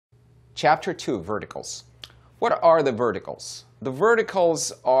Chapter 2, Verticals. What are the verticals? The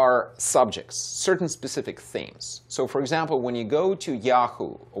verticals are subjects, certain specific themes. So for example, when you go to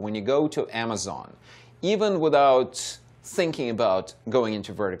Yahoo or when you go to Amazon, even without thinking about going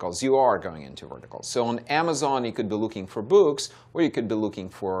into verticals, you are going into verticals. So on Amazon, you could be looking for books, or you could be looking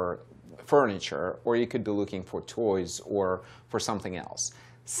for furniture, or you could be looking for toys or for something else.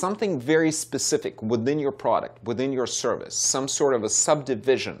 Something very specific within your product, within your service, some sort of a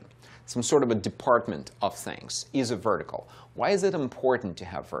subdivision, some sort of a department of things is a vertical. Why is it important to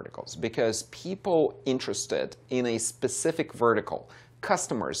have verticals? Because people interested in a specific vertical,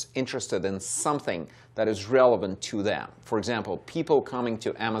 customers interested in something that is relevant to them. For example, people coming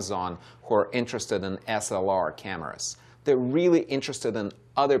to Amazon who are interested in SLR cameras. They're really interested in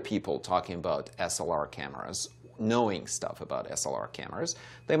other people talking about SLR cameras, knowing stuff about SLR cameras.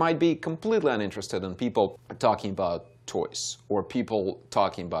 They might be completely uninterested in people talking about toys or people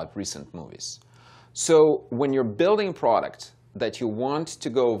talking about recent movies. So when you're building a product that you want to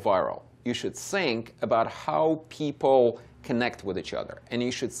go viral, you should think about how people connect with each other. And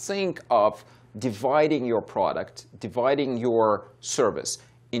you should think of dividing your product, dividing your service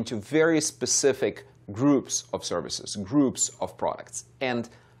into very specific groups of services, groups of products, and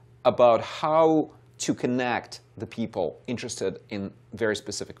about how to connect the people interested in very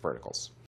specific verticals.